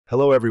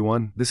Hello,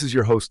 everyone. This is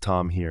your host,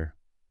 Tom, here.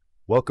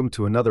 Welcome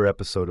to another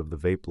episode of the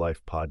Vape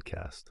Life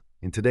podcast.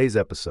 In today's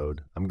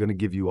episode, I'm going to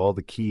give you all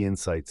the key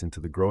insights into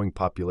the growing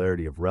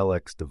popularity of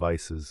RELX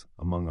devices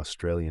among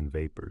Australian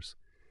vapers.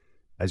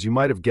 As you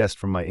might have guessed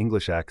from my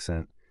English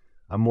accent,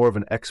 I'm more of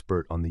an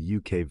expert on the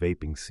UK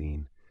vaping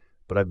scene,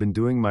 but I've been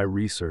doing my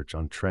research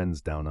on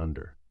trends down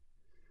under.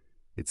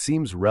 It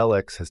seems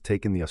RELX has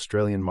taken the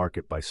Australian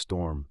market by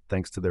storm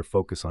thanks to their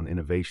focus on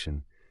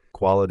innovation,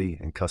 quality,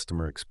 and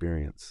customer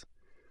experience.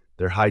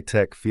 Their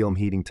high-tech film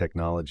heating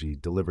technology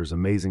delivers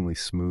amazingly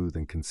smooth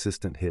and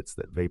consistent hits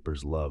that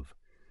vapers love.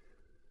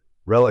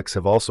 RELX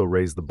have also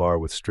raised the bar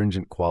with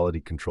stringent quality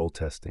control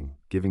testing,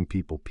 giving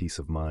people peace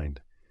of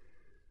mind.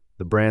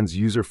 The brand's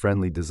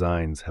user-friendly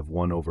designs have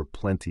won over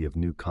plenty of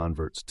new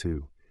converts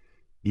too.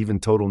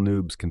 Even total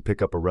noobs can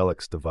pick up a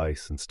RELX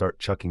device and start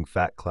chucking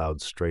fat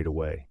clouds straight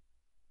away.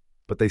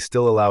 But they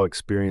still allow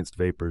experienced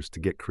vapers to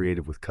get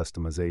creative with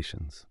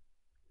customizations.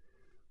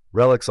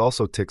 RELX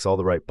also ticks all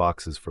the right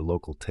boxes for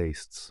local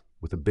tastes,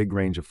 with a big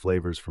range of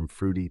flavors from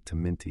fruity to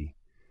minty.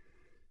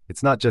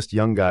 It's not just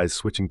young guys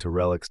switching to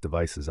RELX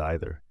devices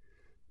either.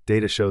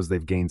 Data shows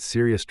they've gained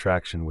serious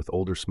traction with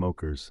older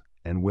smokers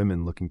and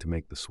women looking to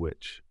make the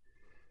switch.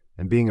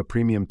 And being a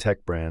premium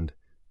tech brand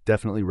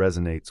definitely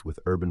resonates with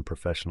urban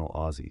professional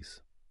Aussies.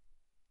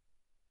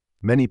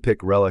 Many pick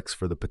RELX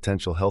for the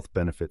potential health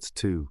benefits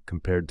too,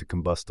 compared to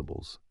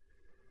combustibles.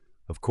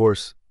 Of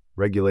course,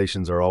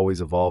 regulations are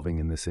always evolving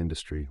in this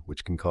industry,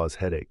 which can cause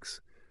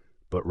headaches.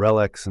 But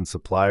RELX and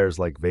suppliers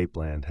like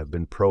Vapeland have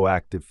been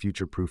proactive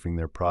future-proofing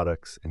their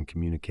products and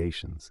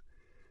communications.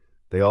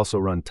 They also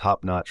run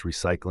top-notch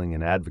recycling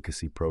and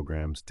advocacy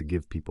programs to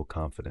give people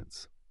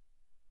confidence.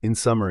 In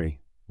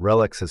summary,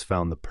 RELX has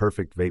found the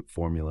perfect vape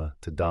formula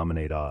to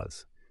dominate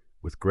Oz.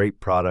 With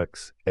great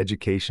products,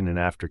 education, and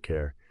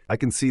aftercare, I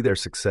can see their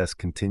success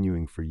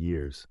continuing for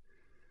years.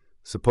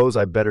 Suppose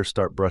I better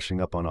start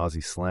brushing up on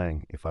Aussie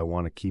slang if I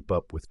want to keep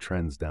up with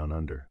trends down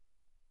under.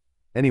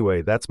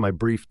 Anyway, that's my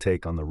brief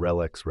take on the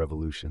RELX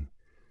revolution.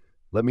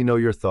 Let me know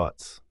your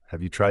thoughts.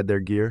 Have you tried their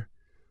gear?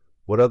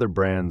 What other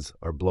brands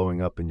are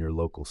blowing up in your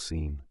local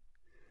scene?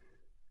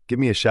 Give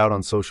me a shout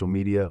on social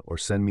media or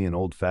send me an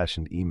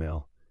old-fashioned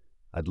email.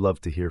 I'd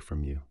love to hear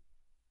from you.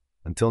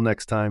 Until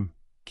next time,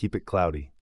 keep it cloudy.